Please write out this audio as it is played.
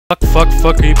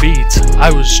Fuck a beat.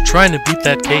 I was trying to beat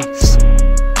that case.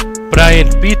 But I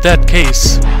ain't beat that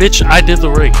case. Bitch, I did the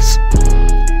race.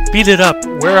 Beat it up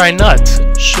where I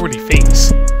nut. Shorty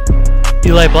face.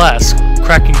 Eli Blast,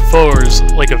 cracking fours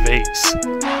like a vase.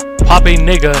 Pop a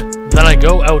nigga, then I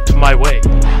go out my way.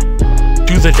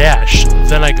 Do the dash,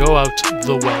 then I go out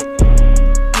the way.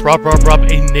 Rob a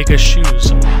nigga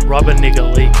shoes, rob a nigga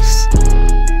lace.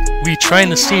 We trying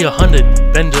to see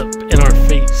 100 bend up in our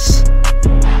face.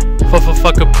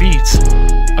 Fuck a beat,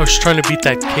 I was trying to beat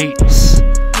that case.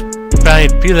 But I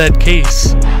ain't beat that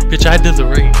case, bitch I did the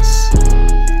race.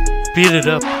 Beat it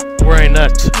up where I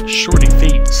nut, shorty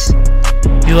face.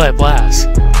 Eli Blast,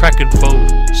 cracking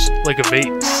foes like a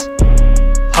vase.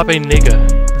 Pop a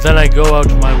nigga, then I go out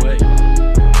my way.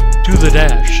 Do the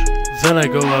dash, then I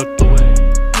go out the way.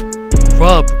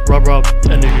 Rob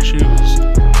a nigga shoes,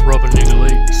 rob a nigga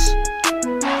lace.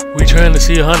 We trying to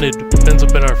see 100 bends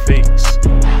up in our face.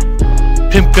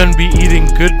 Pimp gun be eating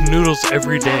good noodles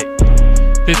every day.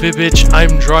 Bitch,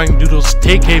 I'm drawing doodles,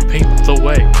 Tay-K paint the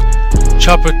way.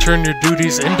 Chopper turn your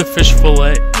duties into fish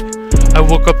fillet. I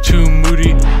woke up too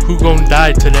moody, who gon'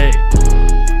 die today?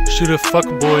 Shoot a fuck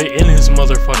boy in his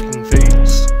motherfucking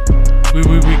face.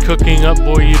 We cooking up,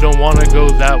 boy, you don't wanna go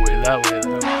that way.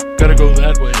 Gotta go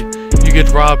that way, you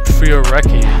get robbed for your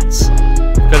records.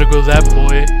 Gotta go that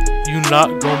boy, you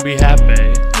not gon' be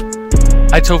happy.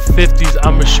 I told 50s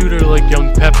I'm a shooter like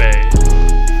young Pepe.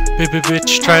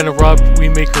 Bitch trying to rob, we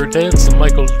make her dance to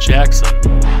Michael Jackson.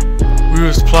 We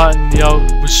was plotting, y'all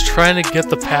was trying to get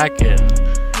the pack in.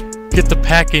 Get the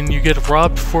pack in, you get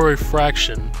robbed for a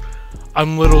fraction.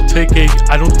 I'm little Tay-K,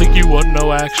 I don't think you want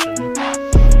no action.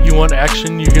 You want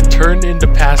action, you get turned into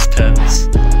past tense.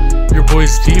 Your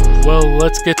boy's deep, well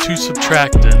let's get to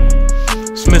subtracting.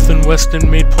 Smith & Weston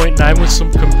made .9 with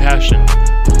some compassion.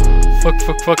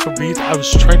 Fuck a beat, I was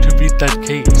trying to beat that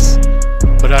case.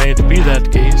 But I ain't beat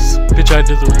that case, bitch I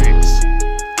did the race.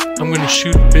 I'm gonna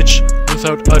shoot bitch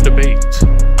without a debate.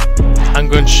 I'm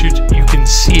gonna shoot, you can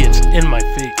see it in my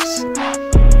face.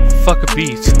 Fuck a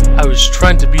beat, I was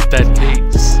trying to beat that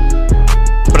case.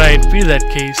 But I ain't beat that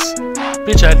case,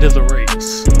 bitch I did the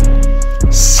race.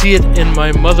 See it in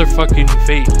my motherfucking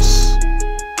face.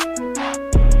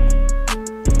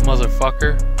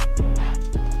 Motherfucker.